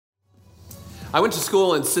I went to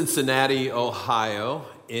school in Cincinnati, Ohio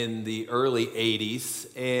in the early 80s,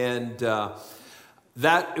 and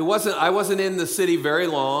I wasn't in the city very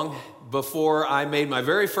long before I made my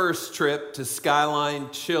very first trip to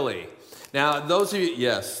Skyline Chili. Now, those of you,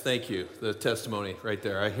 yes, thank you, the testimony right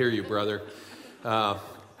there. I hear you, brother. Now,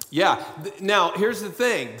 here's the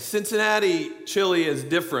thing. Cincinnati Chili is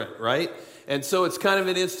different, right? And so it's kind of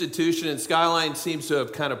an institution, and Skyline seems to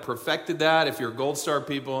have kind of perfected that. If you're Gold Star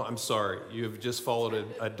people, I'm sorry. You have just followed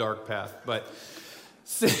a dark path. But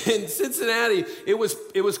in Cincinnati, it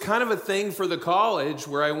was kind of a thing for the college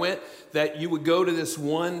where I went that you would go to this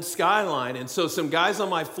one Skyline. And so some guys on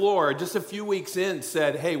my floor, just a few weeks in,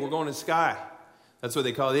 said, hey, we're going to Sky. That's what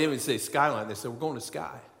they call it. They didn't even say Skyline. They said, we're going to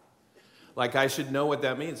Sky. Like I should know what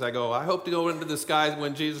that means. I go, I hope to go into the sky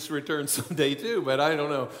when Jesus returns someday too, but I don't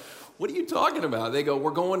know. What are you talking about? They go, we're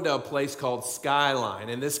going to a place called Skyline.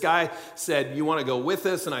 And this guy said, you want to go with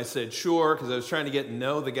us? And I said, sure, because I was trying to get to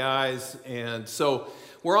know the guys. And so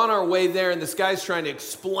we're on our way there, and this guy's trying to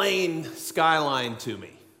explain Skyline to me.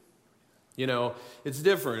 You know, it's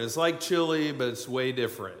different. It's like chili, but it's way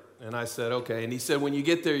different. And I said, okay. And he said, when you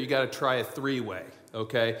get there, you got to try a three-way,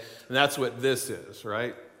 okay? And that's what this is,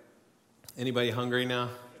 right? Anybody hungry now?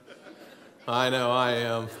 I know I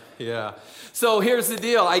am, yeah. So here's the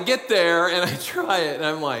deal. I get there and I try it and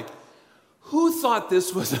I'm like, who thought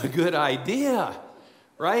this was a good idea,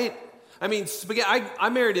 right? I mean, spaghetti. I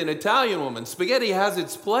married an Italian woman. Spaghetti has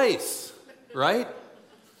its place, right?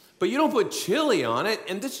 But you don't put chili on it,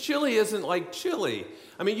 and this chili isn't like chili.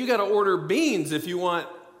 I mean, you got to order beans if you want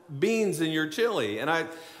beans in your chili. And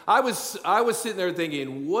I was sitting there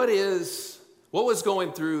thinking, what was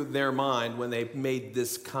going through their mind when they made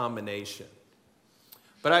this combination?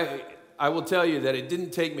 But I will tell you that it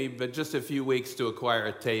didn't take me but just a few weeks to acquire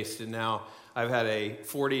a taste, and now I've had a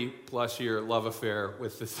 40-plus year love affair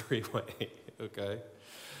with the three-way, okay?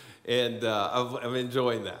 And I'm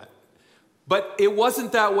enjoying that. But it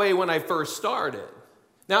wasn't that way when I first started.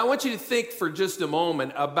 Now, I want you to think for just a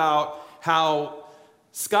moment about how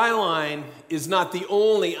Skyline is not the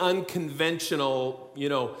only unconventional,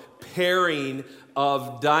 pairing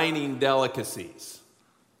of dining delicacies.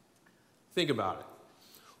 Think about it.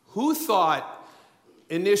 Who thought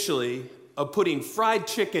initially of putting fried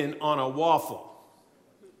chicken on a waffle?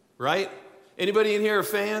 Right? Anybody in here a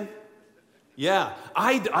fan? Yeah,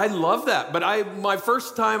 I love that. But my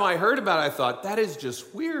first time I heard about it, I thought, that is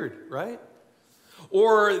just weird, right?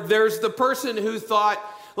 Or there's the person who thought,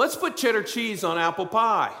 let's put cheddar cheese on apple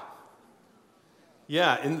pie.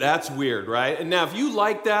 Yeah, and that's weird, right? And now if you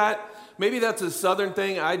like that, maybe that's a southern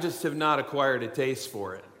thing. I just have not acquired a taste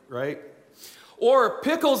for it, right? Or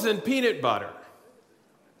pickles and peanut butter.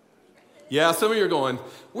 Yeah, some of you are going,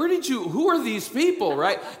 who are these people,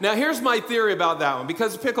 right? Now, here's my theory about that one.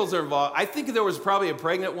 Because pickles are involved, I think there was probably a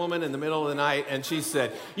pregnant woman in the middle of the night, and she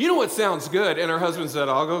said, you know what sounds good? And her husband said,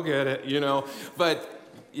 I'll go get it, But,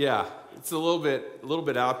 yeah, it's a little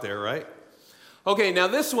bit out there, right? Okay, now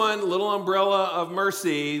this one, little umbrella of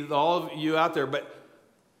mercy, all of you out there, but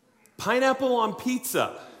pineapple on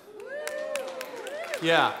pizza.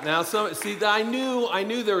 Yeah, now I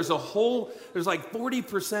knew there's like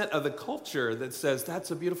 40% of the culture that says that's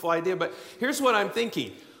a beautiful idea, but here's what I'm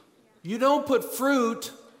thinking. You don't put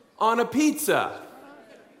fruit on a pizza.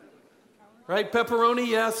 Right? Pepperoni,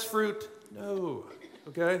 yes, fruit, no.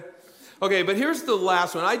 Okay? Okay, but here's the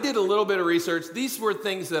last one. I did a little bit of research. These were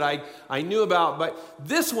things that I knew about, but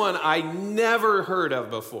this one I never heard of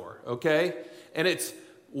before, okay? And it's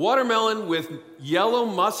watermelon with yellow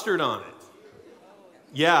mustard on it.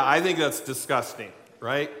 Yeah, I think that's disgusting,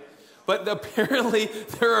 right? But apparently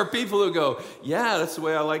there are people who go, yeah, that's the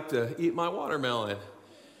way I like to eat my watermelon.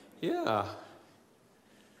 Yeah.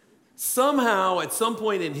 Somehow, at some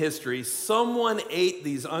point in history, someone ate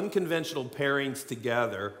these unconventional pairings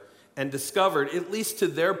together and discovered, at least to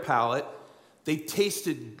their palate, they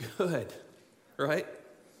tasted good, right?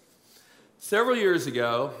 Several years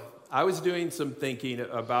ago, I was doing some thinking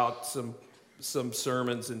about some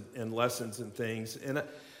sermons and lessons and things, and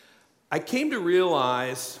I came to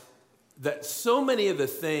realize that so many of the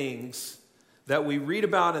things that we read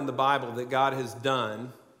about in the Bible that God has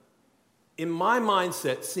done, in my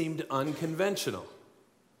mindset, seemed unconventional.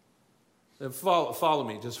 Follow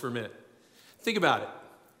me just for a minute. Think about it.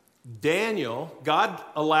 Daniel, God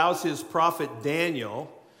allows his prophet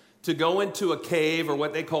Daniel to go into a cave, or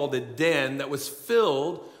what they called a den, that was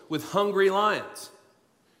filled with hungry lions.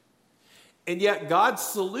 And yet God's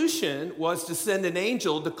solution was to send an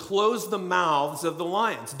angel to close the mouths of the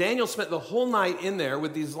lions. Daniel spent the whole night in there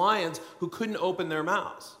with these lions who couldn't open their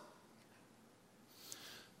mouths.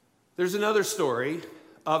 There's another story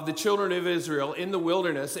of the children of Israel in the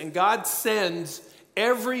wilderness, and God sends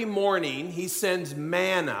every morning, he sends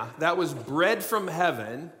manna. That was bread from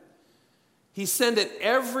heaven. He sent it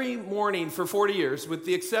every morning for 40 years, with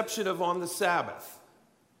the exception of on the Sabbath.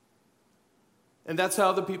 And that's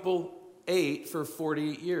how the people ate for 40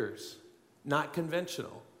 years. Not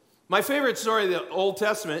conventional. My favorite story of the Old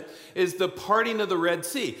Testament is the parting of the Red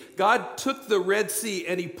Sea. God took the Red Sea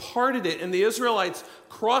and he parted it, and the Israelites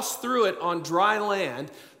crossed through it on dry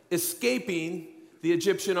land, escaping the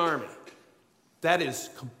Egyptian army. That is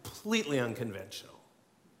completely unconventional.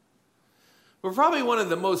 But probably one of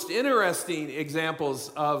the most interesting examples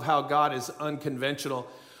of how God is unconventional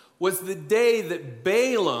was the day that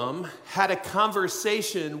Balaam had a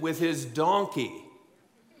conversation with his donkey.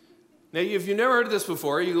 Now, if you've never heard of this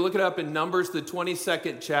before, you can look it up in Numbers, the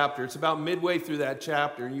 22nd chapter. It's about midway through that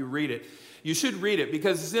chapter, and you read it. You should read it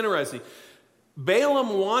because it's interesting.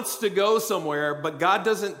 Balaam wants to go somewhere, but God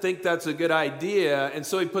doesn't think that's a good idea, and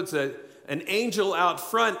so he puts an angel out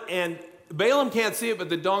front, and Balaam can't see it, but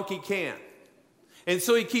the donkey can. And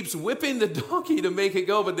so he keeps whipping the donkey to make it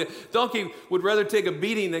go, but the donkey would rather take a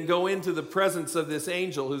beating than go into the presence of this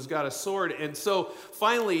angel who's got a sword. And so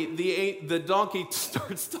finally, the donkey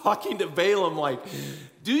starts talking to Balaam like,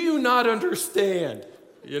 do you not understand?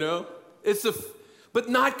 You know? But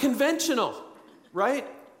not conventional, right?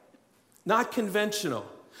 Not conventional.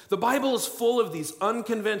 The Bible is full of these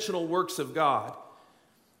unconventional works of God.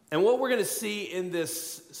 And what we're going to see in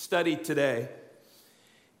this study today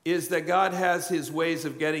is that God has his ways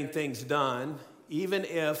of getting things done, even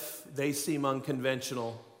if they seem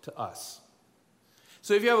unconventional to us.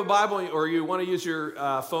 So if you have a Bible or you want to use your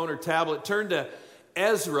phone or tablet, turn to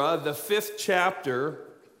Ezra, the 5th chapter.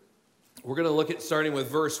 We're going to look at starting with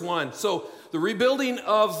verse 1. So the rebuilding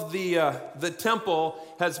of the temple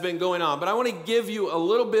has been going on, but I want to give you a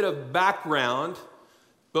little bit of background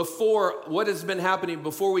before what has been happening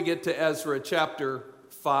before we get to Ezra chapter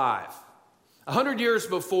 5. 100 years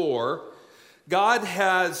before, God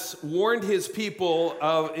has warned his people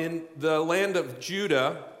in the land of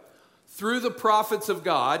Judah through the prophets of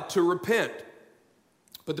God to repent.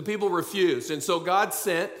 But the people refused. And so God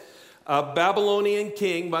sent a Babylonian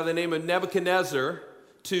king by the name of Nebuchadnezzar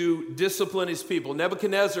to discipline his people.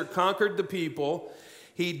 Nebuchadnezzar conquered the people.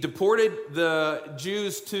 He deported the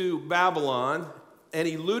Jews to Babylon, and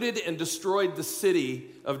he looted and destroyed the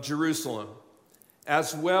city of Jerusalem,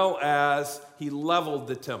 as well as he leveled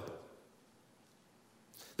the temple.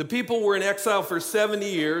 The people were in exile for 70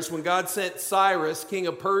 years when God sent Cyrus, king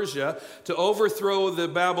of Persia, to overthrow the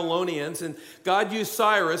Babylonians. And God used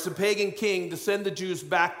Cyrus, a pagan king, to send the Jews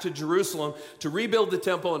back to Jerusalem to rebuild the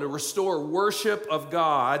temple and to restore worship of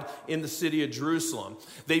God in the city of Jerusalem.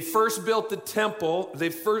 They first built the temple.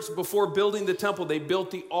 Before building the temple, they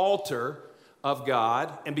built the altar of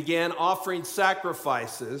God and began offering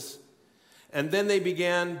sacrifices. And then they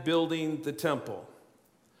began building the temple.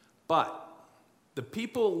 But the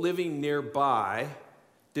people living nearby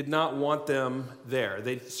did not want them there.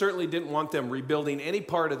 They certainly didn't want them rebuilding any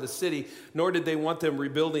part of the city, nor did they want them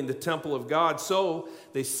rebuilding the temple of God. So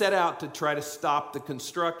they set out to try to stop the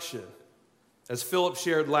construction. As Philip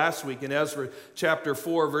shared last week in Ezra chapter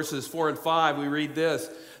 4, verses 4 and 5, we read this.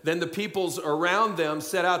 Then the peoples around them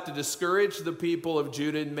set out to discourage the people of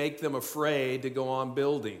Judah and make them afraid to go on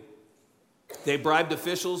building. They bribed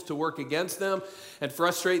officials to work against them and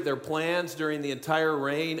frustrate their plans during the entire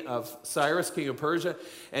reign of Cyrus, king of Persia,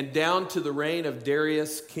 and down to the reign of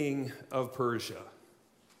Darius, king of Persia.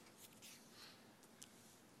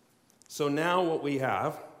 So now what we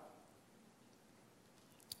have,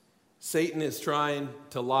 Satan is trying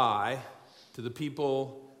to lie to the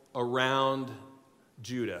people around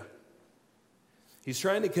Judah. He's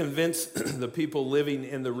trying to convince the people living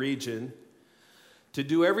in the region to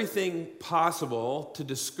do everything possible to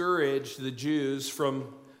discourage the Jews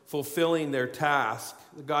from fulfilling their task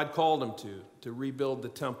that God called them to rebuild the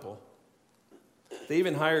temple. They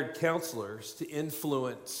even hired counselors to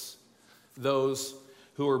influence those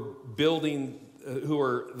who are building, who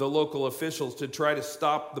are the local officials, to try to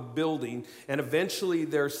stop the building, and eventually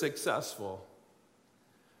they're successful.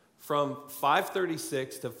 From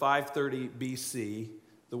 536 to 530 BC,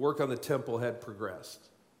 the work on the temple had progressed.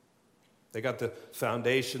 They got the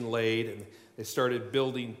foundation laid and they started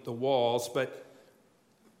building the walls. But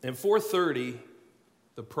in 430,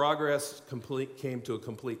 the progress came to a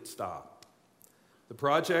complete stop. The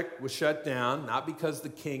project was shut down, not because the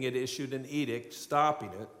king had issued an edict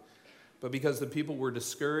stopping it, but because the people were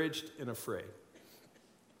discouraged and afraid.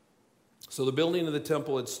 So the building of the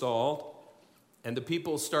temple had stalled, and the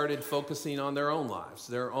people started focusing on their own lives,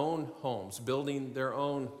 their own homes, building their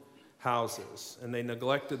own houses, and they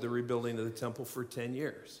neglected the rebuilding of the temple for 10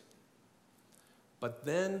 years. But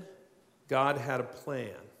then God had a plan.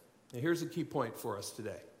 Now here's a key point for us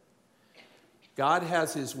today. God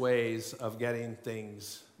has his ways of getting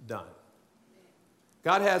things done.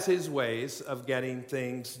 God has his ways of getting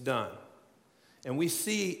things done. And we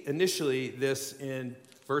see initially this in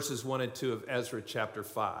verses 1 and 2 of Ezra chapter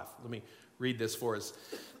 5. Let me read this for us.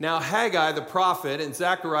 Now Haggai the prophet and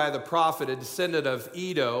Zechariah the prophet, a descendant of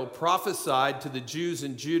Iddo, prophesied to the Jews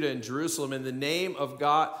in Judah and Jerusalem in the name of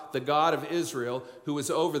God, the God of Israel, who was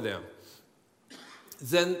over them.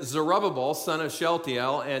 Then Zerubbabel, son of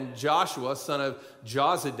Shealtiel, and Joshua, son of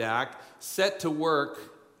Jozadak, set to work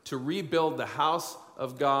to rebuild the house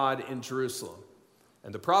of God in Jerusalem.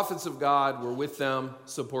 And the prophets of God were with them,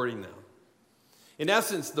 supporting them. In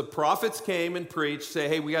essence, the prophets came and preached, say,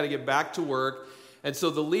 hey, we got to get back to work. And so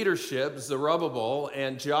the leadership, Zerubbabel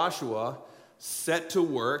and Joshua, set to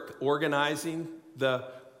work organizing the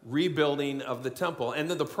rebuilding of the temple. And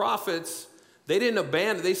then the prophets, they didn't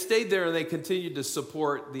abandon, they stayed there and they continued to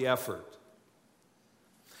support the effort.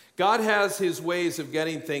 God has his ways of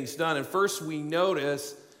getting things done. And first we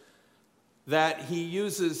notice that he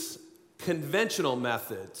uses conventional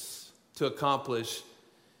methods to accomplish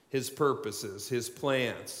his purposes, his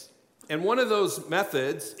plans. And one of those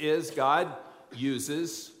methods is God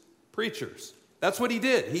uses preachers. That's what he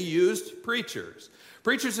did. He used preachers.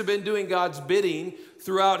 Preachers have been doing God's bidding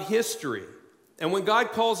throughout history. And when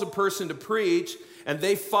God calls a person to preach and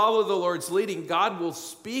they follow the Lord's leading, God will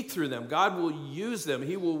speak through them. God will use them.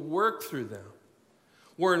 He will work through them.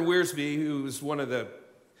 Warren Wiersbe, who's one of the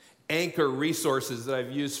anchor resources that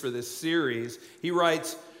I've used for this series, he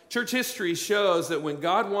writes, church history shows that when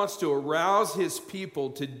God wants to arouse his people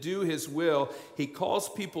to do his will, he calls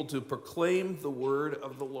people to proclaim the word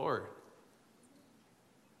of the Lord.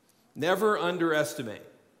 Never underestimate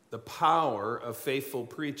the power of faithful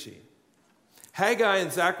preaching. Haggai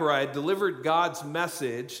and Zechariah delivered God's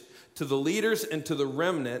message to the leaders and to the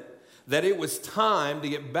remnant that it was time to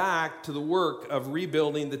get back to the work of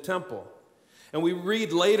rebuilding the temple. And we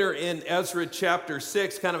read later in Ezra chapter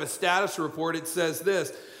 6, kind of a status report, it says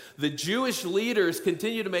this: the Jewish leaders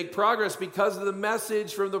continue to make progress because of the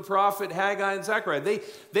message from the prophet Haggai and Zechariah. They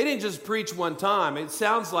didn't just preach one time. It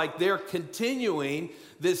sounds like they're continuing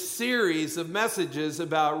this series of messages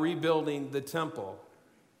about rebuilding the temple.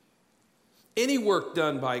 Any work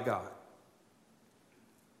done by God,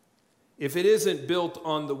 if it isn't built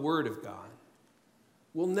on the Word of God,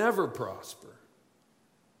 will never prosper.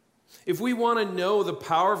 If we want to know the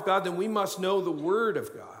power of God, then we must know the Word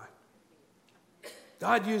of God.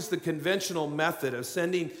 God used the conventional method of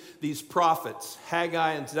sending these prophets,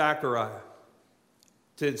 Haggai and Zechariah,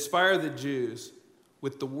 to inspire the Jews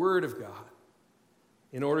with the Word of God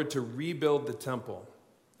in order to rebuild the temple.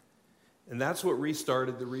 And that's what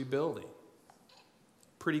restarted the rebuilding.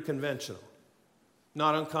 Pretty conventional.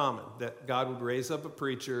 Not uncommon that God would raise up a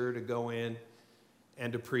preacher to go in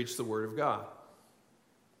and to preach the Word of God.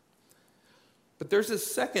 But there's a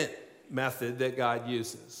second method that God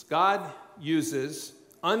uses. God uses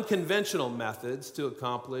unconventional methods to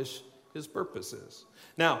accomplish his purposes.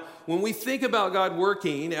 Now, when we think about God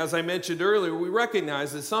working, as I mentioned earlier, we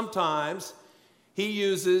recognize that sometimes he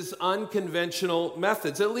uses unconventional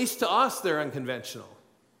methods. At least to us, they're unconventional.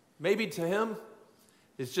 Maybe to him,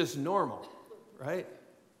 it's just normal, right?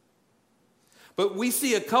 But we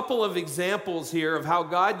see a couple of examples here of how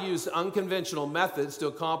God used unconventional methods to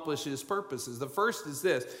accomplish his purposes. The first is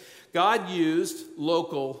this: God used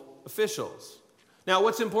local officials. Now,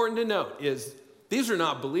 what's important to note is these are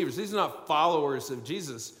not believers. These are not followers of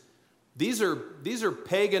Jesus. These are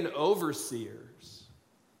pagan overseers.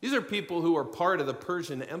 These are people who are part of the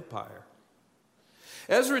Persian Empire.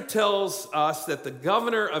 Ezra tells us that the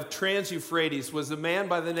governor of Trans-Euphrates was a man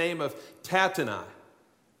by the name of Tattenai.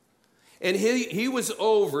 And he was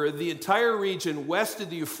over the entire region west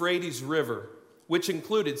of the Euphrates River, which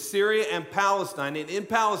included Syria and Palestine. And in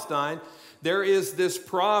Palestine, there is this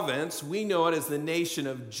province. We know it as the nation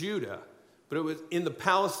of Judah, but it was in the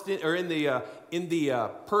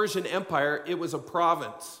Persian Empire. It was a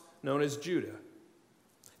province known as Judah.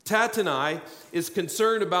 Tattenai is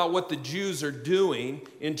concerned about what the Jews are doing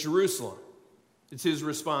in Jerusalem. It's his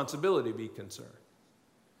responsibility to be concerned.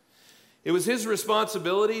 It was his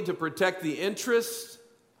responsibility to protect the interests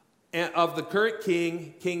of the current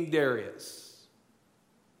king, King Darius.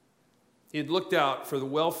 He had looked out for the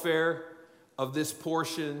welfare of this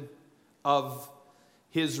portion of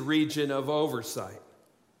his region of oversight.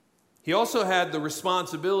 He also had the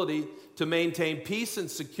responsibility to maintain peace and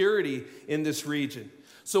security in this region.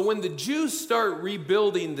 So when the Jews start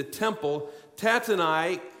rebuilding the temple,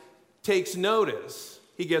 Tattenai takes notice.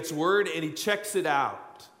 He gets word and he checks it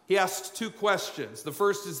out. He asks two questions. The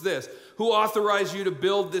first is this: who authorized you to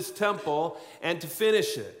build this temple and to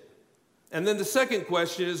finish it? And then the second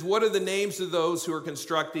question is, what are the names of those who are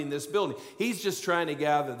constructing this building? He's just trying to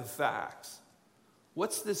gather the facts.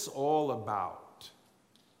 What's this all about?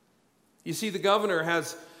 You see, the governor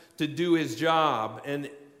has to do his job, and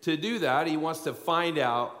to do that, he wants to find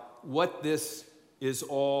out what this is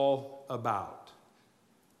all about.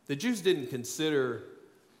 The Jews didn't consider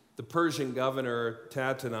the Persian governor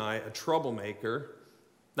Tattenai a troublemaker.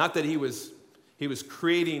 Not that he was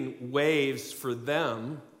creating waves for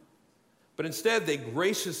them, but instead they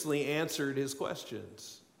graciously answered his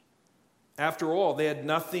questions. After all, they had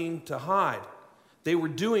nothing to hide. They were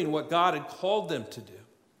doing what God had called them to do.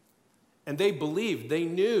 And they believed, they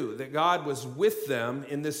knew that God was with them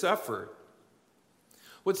in this effort.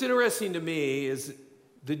 What's interesting to me is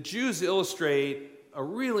the Jews illustrate a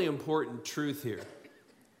really important truth here.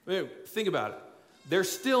 I mean, think about it. They're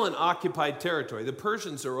still in occupied territory. The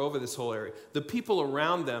Persians are over this whole area. The people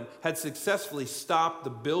around them had successfully stopped the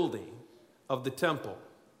building of the temple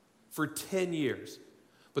for 10 years.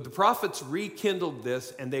 But the prophets rekindled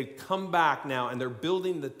this, and they've come back now, and they're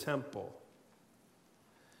building the temple.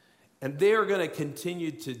 And they are going to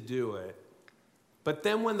continue to do it. But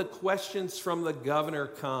then when the questions from the governor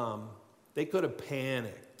come, they could have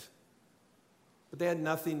panicked. But they had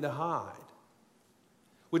nothing to hide.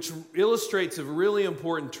 Which illustrates a really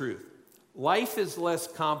important truth. Life is less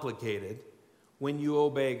complicated when you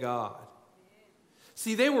obey God.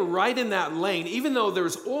 See, they were right in that lane, even though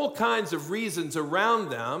there's all kinds of reasons around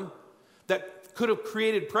them that could have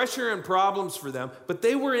created pressure and problems for them, but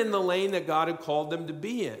they were in the lane that God had called them to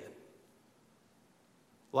be in.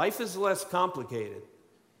 Life is less complicated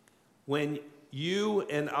when you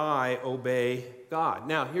and I obey God.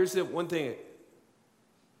 Now, here's the one thing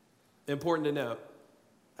important to note.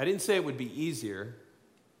 I didn't say it would be easier.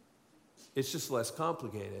 It's just less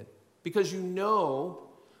complicated because you know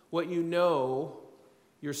what you know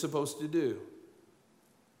you're supposed to do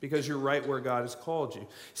because you're right where God has called you.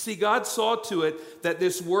 See, God saw to it that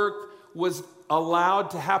this work was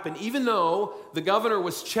allowed to happen, even though the governor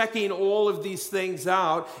was checking all of these things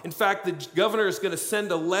out. In fact, the governor is going to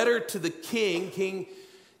send a letter to the King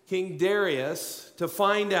Darius, to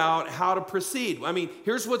find out how to proceed. I mean,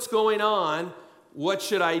 here's what's going on. What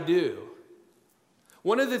should I do?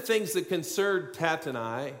 One of the things that concerned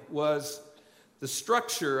Tattenai was the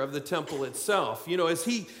structure of the temple itself. You know, as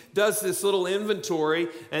he does this little inventory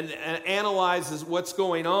and analyzes what's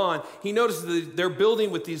going on, he notices that they're building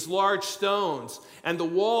with these large stones, and the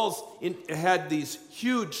walls had these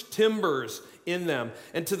huge timbers in them.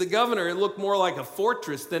 And to the governor, it looked more like a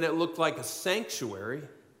fortress than it looked like a sanctuary.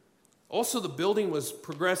 Also, the building was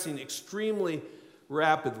progressing extremely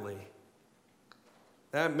rapidly.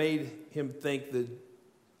 That made him think that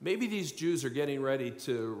maybe these Jews are getting ready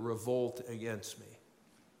to revolt against me.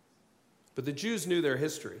 But the Jews knew their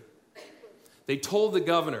history. They told the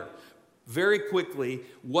governor very quickly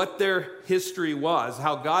what their history was,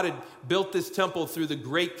 how God had built this temple through the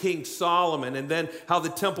great King Solomon, and then how the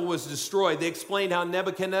temple was destroyed. They explained how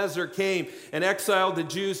Nebuchadnezzar came and exiled the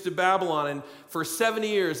Jews to Babylon, and for 70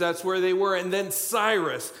 years that's where they were. And then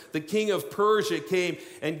Cyrus, the king of Persia, came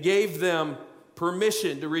and gave them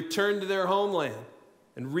permission to return to their homeland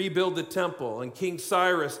and rebuild the temple. And King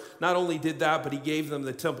Cyrus not only did that, but he gave them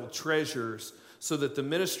the temple treasures so that the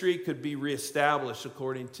ministry could be reestablished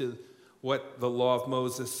according to what the law of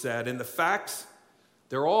Moses said. And the facts,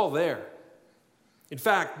 they're all there. In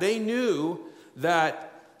fact, they knew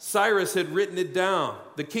that Cyrus had written it down.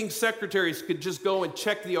 The king's secretaries could just go and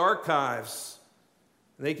check the archives,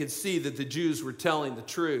 and they could see that the Jews were telling the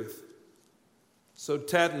truth. So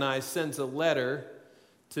Tattenai sends a letter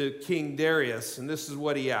to King Darius, and this is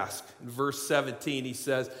what he asked. In verse 17, he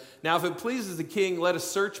says, "Now if it pleases the king, let a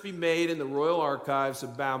search be made in the royal archives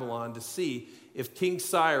of Babylon to see if King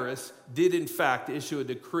Cyrus did in fact issue a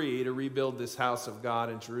decree to rebuild this house of God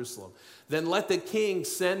in Jerusalem. Then let the king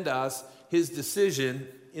send us his decision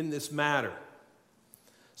in this matter."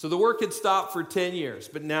 So the work had stopped for 10 years,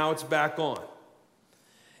 but now it's back on.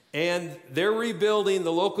 And they're rebuilding.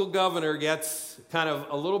 The local governor gets kind of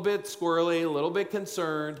a little bit squirrely, a little bit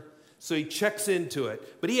concerned, so he checks into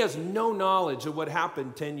it. But he has no knowledge of what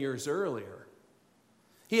happened 10 years earlier.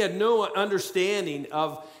 He had no understanding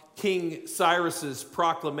of King Cyrus's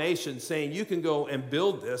proclamation saying, you can go and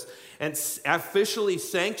build this, and officially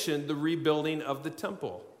sanctioned the rebuilding of the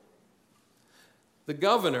temple. The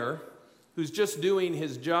governor, who's just doing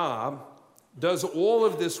his job, does all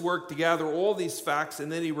of this work to gather all these facts,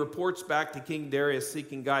 and then he reports back to King Darius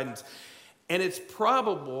seeking guidance. And it's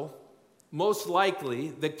probable most likely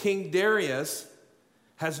that King Darius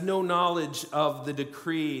has no knowledge of the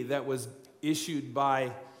decree that was issued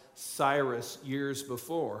by Cyrus years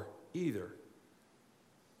before either.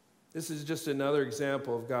 This is just another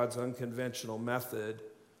example of God's unconventional method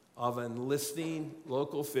of enlisting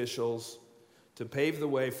local officials to pave the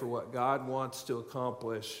way for what God wants to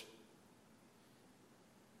accomplish.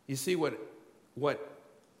 You see, what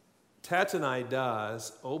Tattenai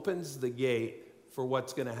does opens the gate for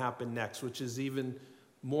what's going to happen next, which is even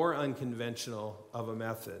more unconventional of a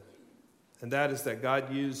method. And that is that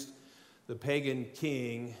God used the pagan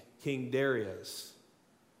king, King Darius,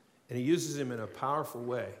 and he uses him in a powerful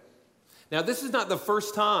way. Now, this is not the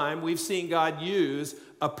first time we've seen God use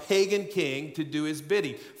a pagan king to do his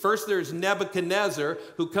bidding. First, there's Nebuchadnezzar,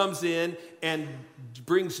 who comes in and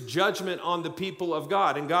brings judgment on the people of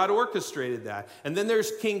God, and God orchestrated that. And then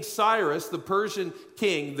there's King Cyrus, the Persian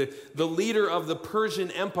king, the leader of the Persian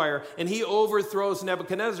Empire, and he overthrows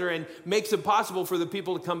Nebuchadnezzar and makes it possible for the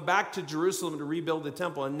people to come back to Jerusalem to rebuild the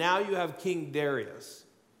temple. And now you have King Darius,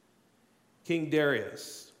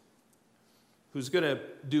 who's going to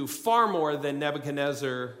do far more than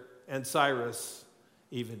Nebuchadnezzar and Cyrus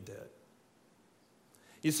even did.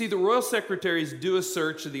 You see, the royal secretaries do a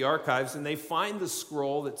search of the archives, and they find the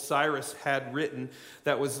scroll that Cyrus had written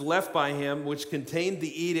that was left by him, which contained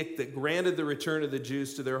the edict that granted the return of the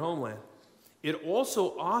Jews to their homeland. It also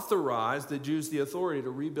authorized the Jews the authority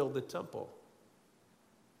to rebuild the temple.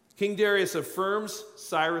 King Darius affirms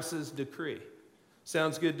Cyrus's decree.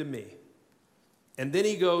 Sounds good to me. And then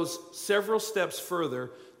he goes several steps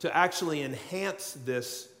further to actually enhance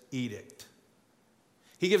this edict.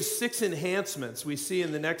 He gives 6 enhancements we see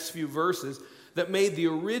in the next few verses that made the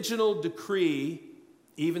original decree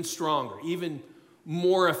even stronger, even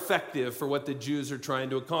more effective for what the Jews are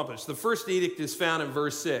trying to accomplish. The first edict is found in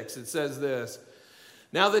verse 6. It says this: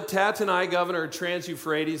 "Now the Tattenai governor of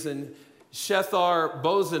Trans-Euphrates and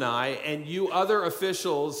Shethar-Bozenai and you other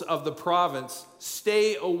officials of the province,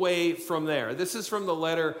 stay away from there." This is from the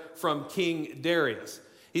letter from King Darius.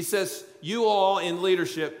 He says, you all in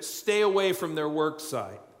leadership, stay away from their work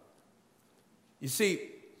site. You see,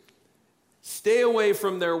 stay away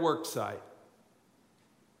from their work site.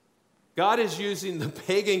 God is using the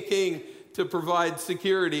pagan king to provide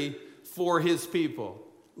security for his people.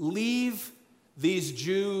 Leave these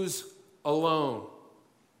Jews alone.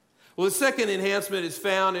 Well, the second enhancement is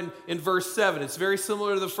found in verse 7. It's very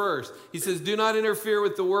similar to the first. He says, do not interfere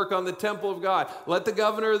with the work on the temple of God. Let the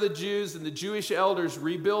governor of the Jews and the Jewish elders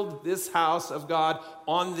rebuild this house of God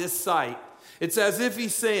on this site. It's as if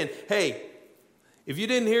he's saying, hey, if you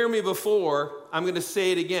didn't hear me before, I'm going to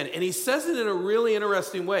say it again. And he says it in a really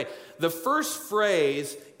interesting way. The first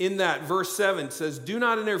phrase in that verse 7 says, do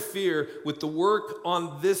not interfere with the work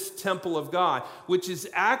on this temple of God, which is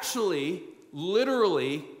actually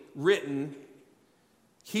literally written,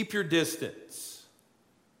 keep your distance.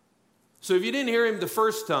 So if you didn't hear him the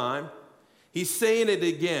first time, he's saying it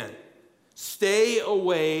again. Stay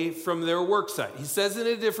away from their work site. He says it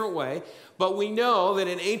in a different way, but we know that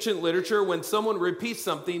in ancient literature, when someone repeats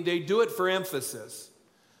something, they do it for emphasis.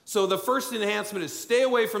 So the first enhancement is stay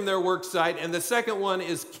away from their work site, and the second one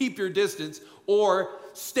is keep your distance, or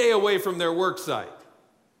stay away from their work site.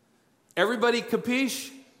 Everybody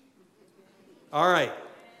capiche? All right.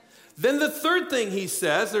 Then the third thing he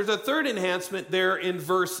says, there's a third enhancement there in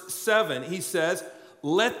verse 7. He says,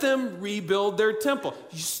 let them rebuild their temple.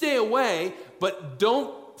 You stay away, but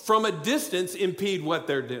don't from a distance impede what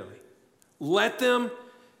they're doing. Let them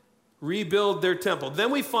rebuild their temple. Then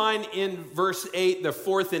we find in verse 8 the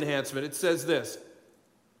fourth enhancement. It says this: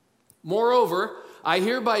 moreover, I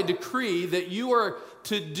hereby decree that you are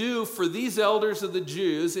to do for these elders of the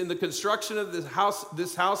Jews in the construction of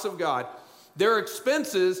this house of God, their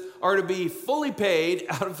expenses are to be fully paid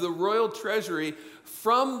out of the royal treasury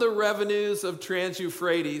from the revenues of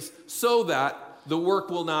Trans-Euphrates, so that the work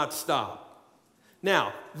will not stop.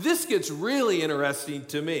 Now, this gets really interesting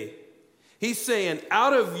to me. He's saying,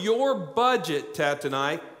 out of your budget,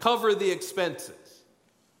 Tattenai, cover the expenses.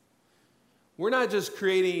 We're not just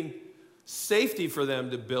creating safety for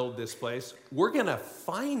them to build this place. We're going to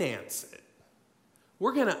finance it.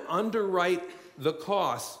 We're going to underwrite the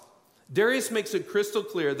costs. Darius makes it crystal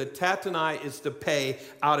clear that Tattenai is to pay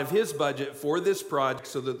out of his budget for this project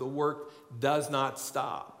so that the work does not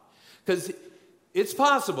stop. Because it's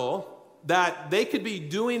possible that they could be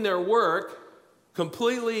doing their work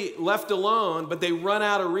completely left alone, but they run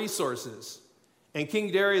out of resources. And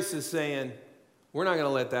King Darius is saying, we're not going to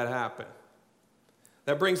let that happen.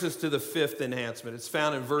 That brings us to the fifth enhancement. It's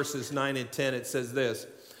found in verses 9 and 10. It says this: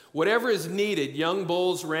 Whatever is needed, young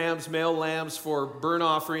bulls, rams, male lambs for burnt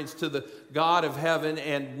offerings to the God of heaven,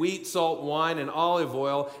 and wheat, salt, wine, and olive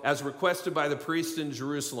oil, as requested by the priest in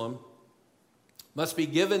Jerusalem, must be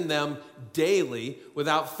given them daily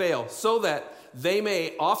without fail, so that they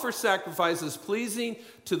may offer sacrifices pleasing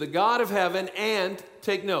to the God of heaven and,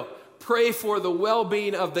 take note, pray for the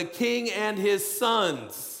well-being of the king and his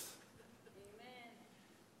sons.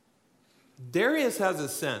 Amen. Darius has a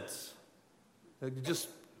sense. Just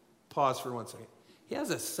pause for 1 second. He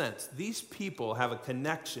has a sense. These people have a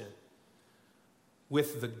connection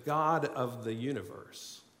with the God of the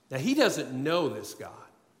universe. Now, he doesn't know this God,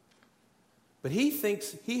 but he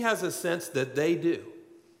thinks he has a sense that they do.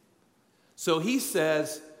 So he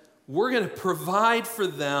says, we're going to provide for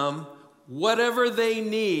them whatever they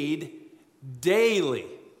need daily.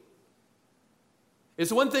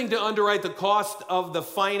 It's one thing to underwrite the cost of the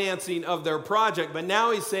financing of their project, but now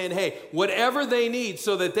he's saying, hey, whatever they need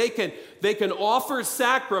so that they can offer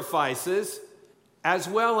sacrifices as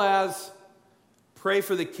well as pray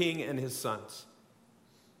for the king and his sons.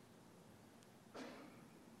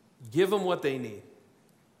 Give them what they need.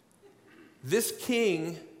 This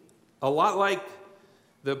king, a lot like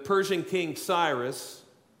the Persian king Cyrus,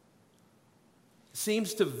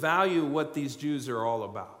 seems to value what these Jews are all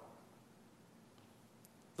about.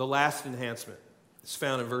 The last enhancement is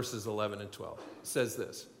found in verses 11 and 12. It says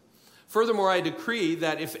this: furthermore, I decree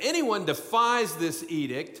that if anyone defies this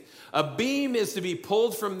edict, a beam is to be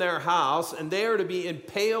pulled from their house, and they are to be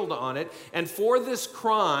impaled on it. And for this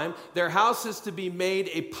crime, their house is to be made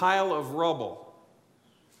a pile of rubble.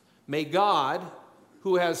 May God,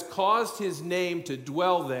 who has caused his name to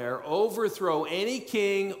dwell there, overthrow any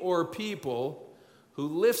king or people who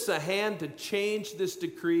lifts a hand to change this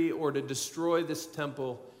decree or to destroy this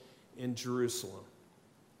temple in Jerusalem.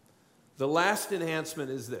 The last enhancement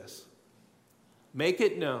is this: make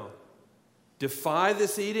it known, defy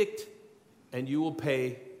this edict, and you will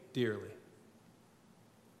pay dearly.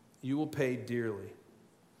 You will pay dearly.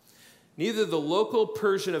 Neither the local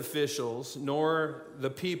Persian officials nor the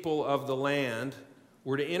people of the land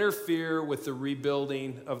were to interfere with the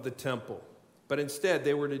rebuilding of the temple, but instead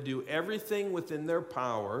they were to do everything within their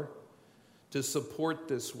power to support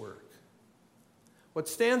this work. What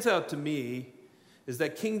stands out to me is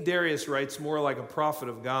that King Darius writes more like a prophet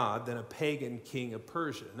of God than a pagan king of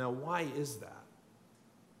Persia. Now, why is that?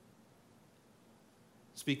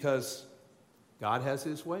 It's because God has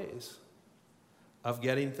his ways of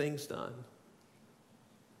getting things done.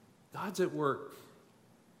 God's at work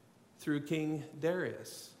through King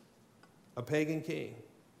Darius, a pagan king.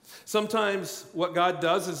 Sometimes what God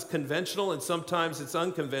does is conventional and sometimes it's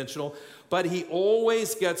unconventional, but he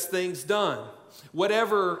always gets things done.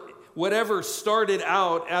 Whatever started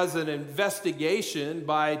out as an investigation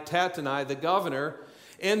by Tattenai, the governor,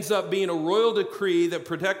 ends up being a royal decree that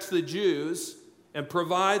protects the Jews and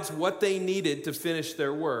provides what they needed to finish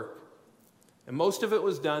their work. And most of it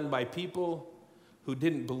was done by people who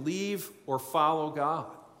didn't believe or follow God.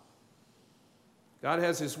 God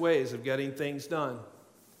has his ways of getting things done.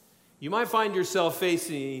 You might find yourself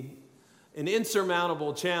facing an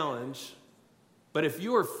insurmountable challenge, but if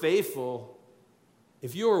you are faithful,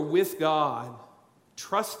 if you are with God,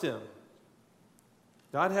 trust him.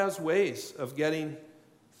 God has ways of getting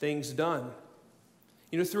things done.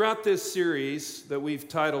 You know, throughout this series that we've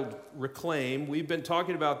titled Reclaim, we've been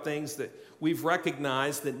talking about things that we've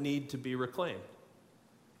recognized that need to be reclaimed.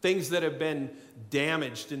 Things that have been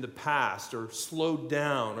damaged in the past or slowed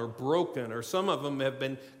down or broken, or some of them have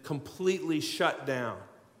been completely shut down.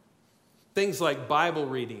 Things like Bible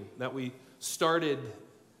reading that we started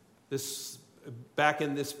back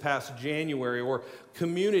in this past January, or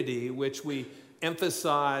community, which we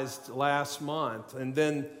emphasized last month. And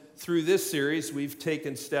then through this series, we've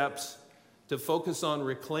taken steps to focus on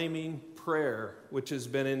reclaiming prayer, which has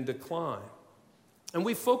been in decline. And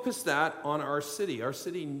we focus that on our city. Our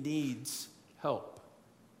city needs help.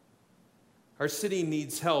 Our city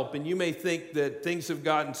needs help. And you may think that things have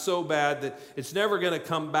gotten so bad that it's never going to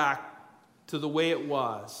come back to the way it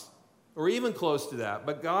was, or even close to that.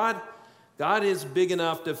 But God is big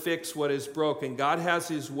enough to fix what is broken. God has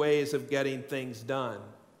his ways of getting things done.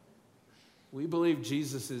 We believe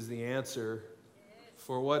Jesus is the answer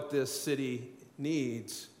for what this city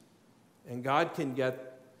needs. And God can get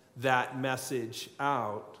that message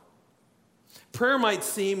out. Prayer might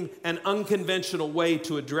seem an unconventional way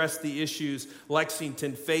to address the issues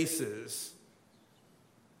Lexington faces.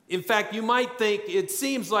 In fact, you might think it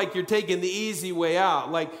seems like you're taking the easy way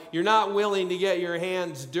out, like you're not willing to get your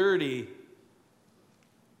hands dirty.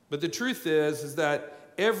 But the truth is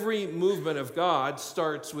that every movement of God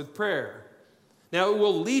starts with prayer. Now, it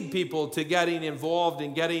will lead people to getting involved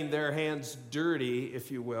and getting their hands dirty,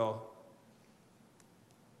 if you will.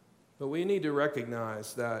 But we need to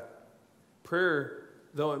recognize that prayer,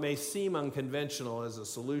 though it may seem unconventional as a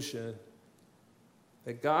solution,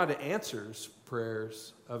 that God answers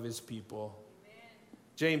prayers of his people.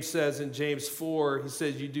 James says in James 4, he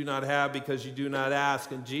says, you do not have because you do not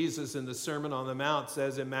ask. And Jesus in the Sermon on the Mount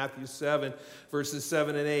says in Matthew 7, verses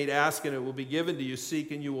 7 and 8, ask and it will be given to you,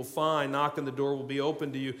 seek and you will find, knock and the door will be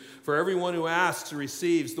opened to you. For everyone who asks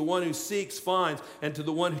receives, the one who seeks finds, and to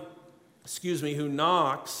the one who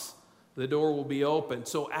knocks, the door will be opened.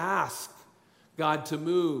 So ask God to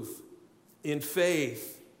move in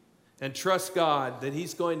faith and trust God that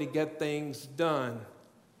he's going to get things done.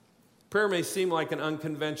 Prayer may seem like an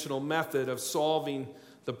unconventional method of solving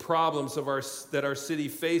the problems that our city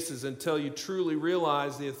faces until you truly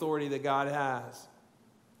realize the authority that God has.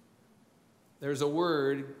 There's a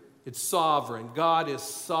word, it's sovereign. God is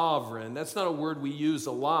sovereign. That's not a word we use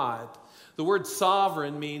a lot. The word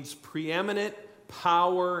sovereign means preeminent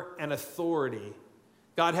power and authority.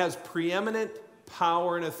 God has preeminent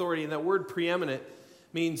power and authority, and that word preeminent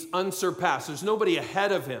means unsurpassed. There's nobody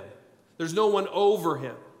ahead of him. There's no one over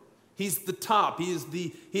him. He's the top. He is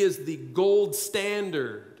the gold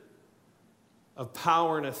standard of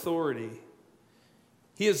power and authority.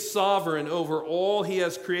 He is sovereign over all he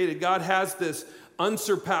has created. God has this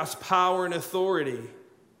unsurpassed power and authority.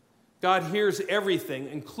 God hears everything,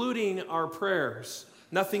 including our prayers.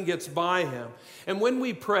 Nothing gets by him. And when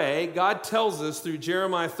we pray, God tells us through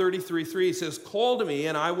Jeremiah 33:3, he says, call to me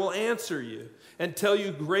and I will answer you and tell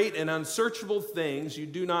you great and unsearchable things you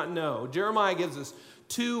do not know. Jeremiah gives us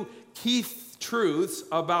two key truths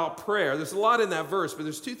about prayer. There's a lot in that verse, but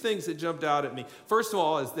there's two things that jumped out at me. First of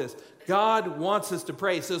all is this. God wants us to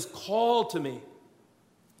pray. He says, call to me.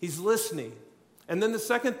 He's listening. And then the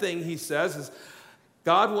second thing he says is,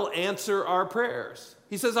 God will answer our prayers.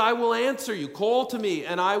 He says, I will answer you. Call to me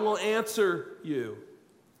and I will answer you.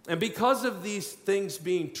 And because of these things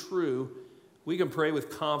being true, we can pray with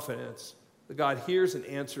confidence that God hears and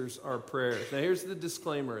answers our prayers. Now here's the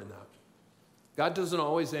disclaimer in that. God doesn't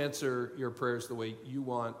always answer your prayers the way you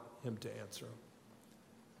want him to answer them.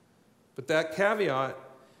 But that caveat,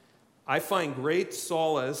 I find great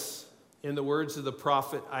solace in the words of the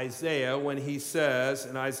prophet Isaiah when he says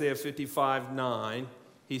in Isaiah 55:9,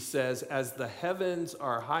 he says, as the heavens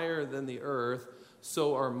are higher than the earth,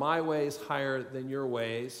 so are my ways higher than your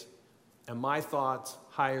ways, and my thoughts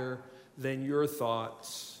higher than your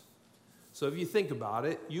thoughts. So if you think about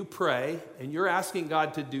it, you pray, and you're asking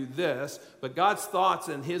God to do this, but God's thoughts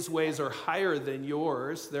and his ways are higher than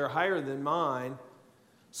yours. They're higher than mine.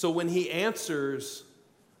 So when he answers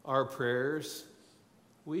our prayers,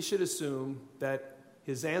 we should assume that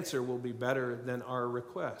his answer will be better than our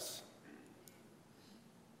requests.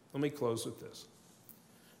 Let me close with this.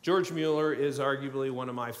 George Mueller is arguably one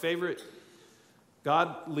of my favorite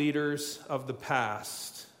God leaders of the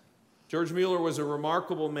past. George Mueller was a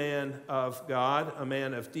remarkable man of God, a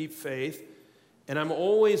man of deep faith, and I'm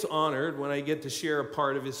always honored when I get to share a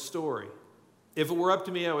part of his story. If it were up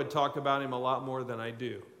to me, I would talk about him a lot more than I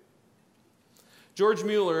do. George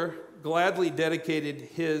Mueller gladly dedicated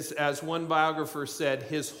his, as one biographer said,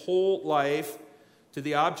 his whole life to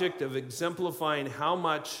the object of exemplifying how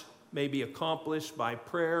much may be accomplished by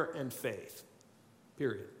prayer and faith,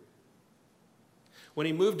 period. When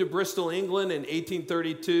he moved to Bristol, England in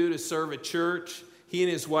 1832 to serve at church, he and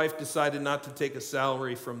his wife decided not to take a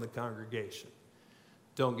salary from the congregation.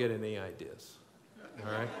 Don't get any ideas,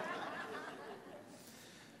 all right?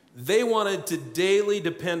 They wanted to daily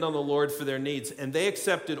depend on the Lord for their needs, and they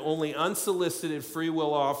accepted only unsolicited free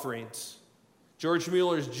will offerings. George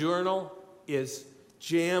Mueller's journal is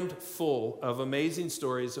jammed full of amazing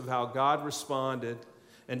stories of how God responded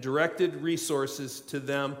and directed resources to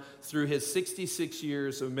them through his 66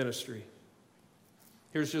 years of ministry.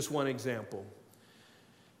 Here's just one example.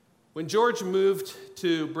 When George moved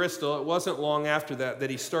to Bristol, it wasn't long after that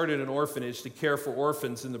he started an orphanage to care for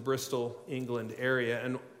orphans in the Bristol, England area.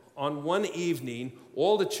 And on one evening,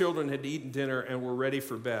 all the children had eaten dinner and were ready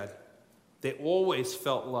for bed. They always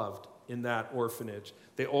felt loved in that orphanage.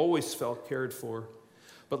 They always felt cared for.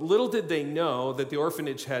 But little did they know that the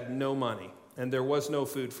orphanage had no money and there was no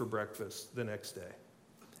food for breakfast the next day.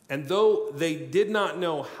 And though they did not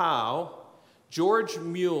know how, George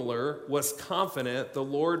Mueller was confident the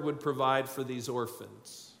Lord would provide for these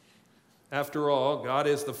orphans. After all, God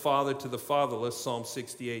is the father to the fatherless, Psalm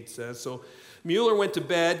 68 says. So Mueller went to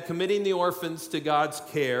bed, committing the orphans to God's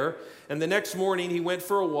care, and the next morning he went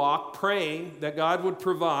for a walk, praying that God would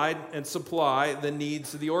provide and supply the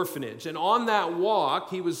needs of the orphanage. And on that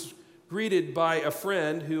walk, he was greeted by a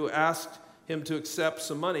friend who asked him to accept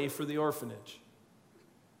some money for the orphanage.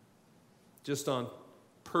 Just on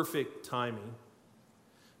perfect timing.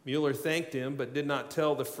 Mueller thanked him, but did not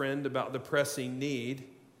tell the friend about the pressing need.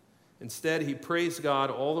 Instead, he praised God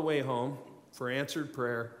all the way home for answered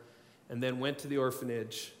prayer, and then went to the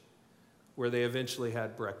orphanage where they eventually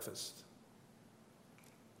had breakfast.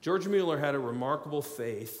 George Mueller had a remarkable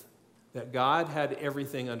faith that God had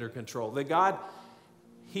everything under control, that God,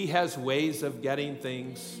 he has ways of getting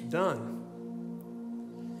things done.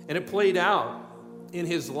 And it played out in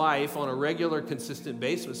his life on a regular, consistent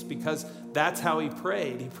basis because that's how he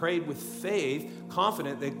prayed. He prayed with faith,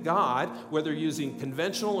 confident that God, whether using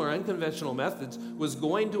conventional or unconventional methods, was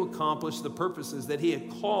going to accomplish the purposes that he had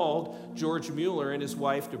called George Mueller and his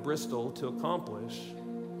wife to Bristol to accomplish.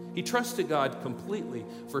 He trusted God completely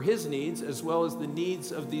for his needs as well as the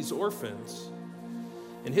needs of these orphans.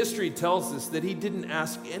 And history tells us that he didn't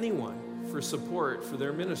ask anyone for support for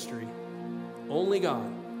their ministry, only God.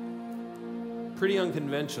 Pretty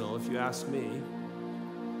unconventional, if you ask me.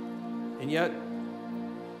 And yet,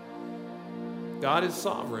 God is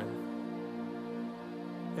sovereign.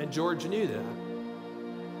 And George knew that.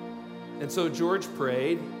 And so George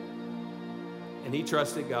prayed, and he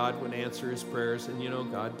trusted God would answer his prayers,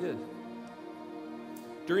 and God did.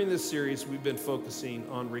 During this series, we've been focusing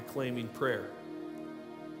on reclaiming prayer.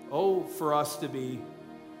 Oh, for us to be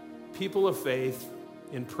people of faith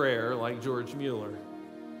in prayer like George Mueller.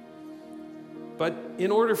 But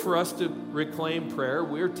in order for us to reclaim prayer,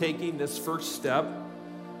 we're taking this first step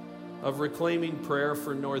of reclaiming prayer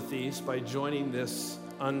for Northeast by joining this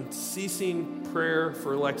unceasing Prayer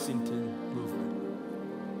for Lexington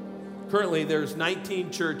movement. Currently, there's 19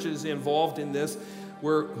 churches involved in this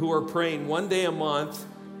who are praying one day a month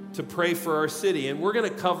to pray for our city. And we're going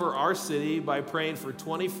to cover our city by praying for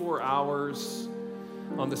 24 hours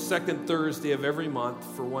on the second Thursday of every month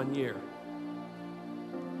for 1 year.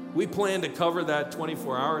 We plan to cover that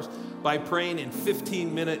 24 hours by praying in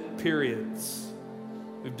 15-minute periods.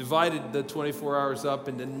 We've divided the 24 hours up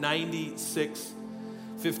into 96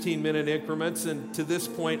 15-minute increments, and to this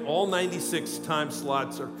point, all 96 time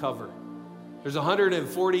slots are covered. There's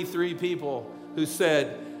 143 people who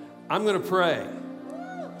said, I'm going to pray.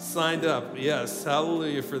 Signed up. Yes,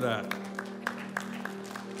 hallelujah for that.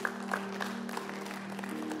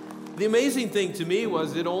 The amazing thing to me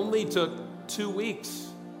was it only took 2 weeks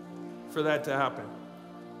for that to happen.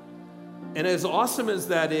 And as awesome as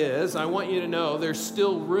that is, I want you to know there's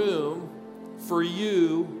still room for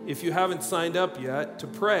you, if you haven't signed up yet, to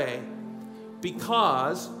pray,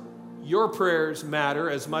 because your prayers matter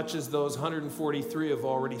as much as those 143 have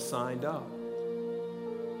already signed up.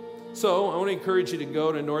 So I want to encourage you to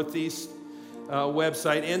go to Northeast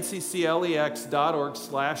website,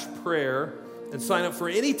 ncclex.org/prayer, and sign up for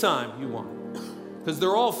any time you want. Because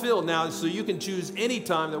they're all filled now, so you can choose any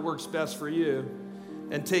time that works best for you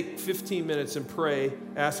and take 15 minutes and pray,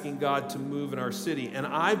 asking God to move in our city. And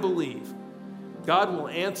I believe God will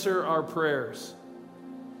answer our prayers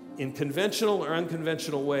in conventional or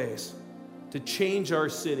unconventional ways to change our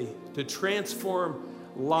city, to transform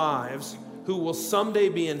lives who will someday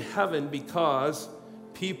be in heaven because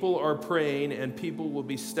people are praying and people will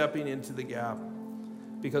be stepping into the gap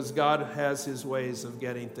because God has his ways of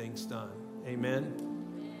getting things done. Amen?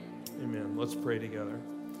 Amen. Let's pray together.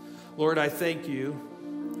 Lord, I thank you,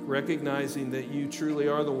 recognizing that you truly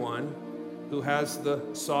are the one who has the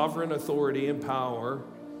sovereign authority and power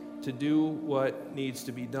to do what needs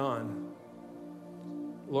to be done.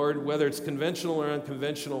 Lord, whether it's conventional or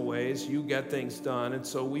unconventional ways, you get things done. And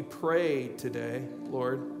so we pray today,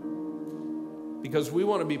 Lord, because we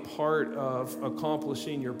want to be part of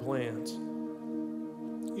accomplishing your plans.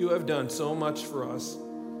 You have done so much for us.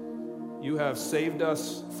 You have saved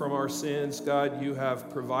us from our sins. God, you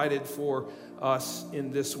have provided for us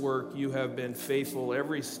in this work. You have been faithful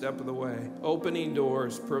every step of the way, opening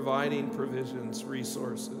doors, providing provisions,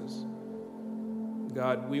 resources.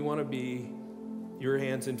 God, we want to be your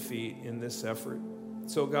hands and feet in this effort.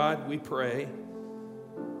 So God, we pray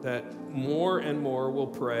that more and more will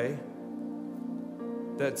pray,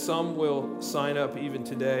 that some will sign up even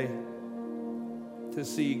today to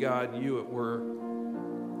see, God, you at work.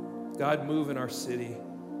 God, move in our city.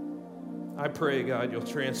 I pray, God, you'll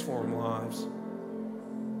transform lives.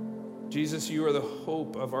 Jesus, you are the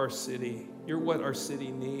hope of our city. You're what our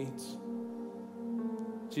city needs.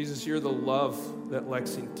 Jesus, you're the love that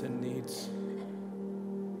Lexington needs.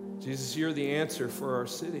 Jesus, you're the answer for our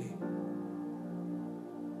city.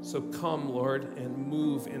 So come, Lord, and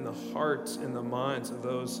move in the hearts and the minds of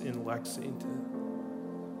those in Lexington.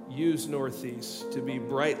 Use Northeast to be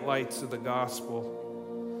bright lights of the gospel,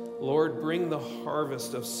 Lord, bring the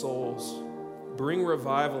harvest of souls. Bring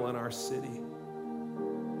revival in our city.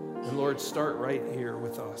 And Lord, start right here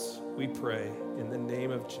with us. We pray in the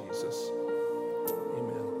name of Jesus.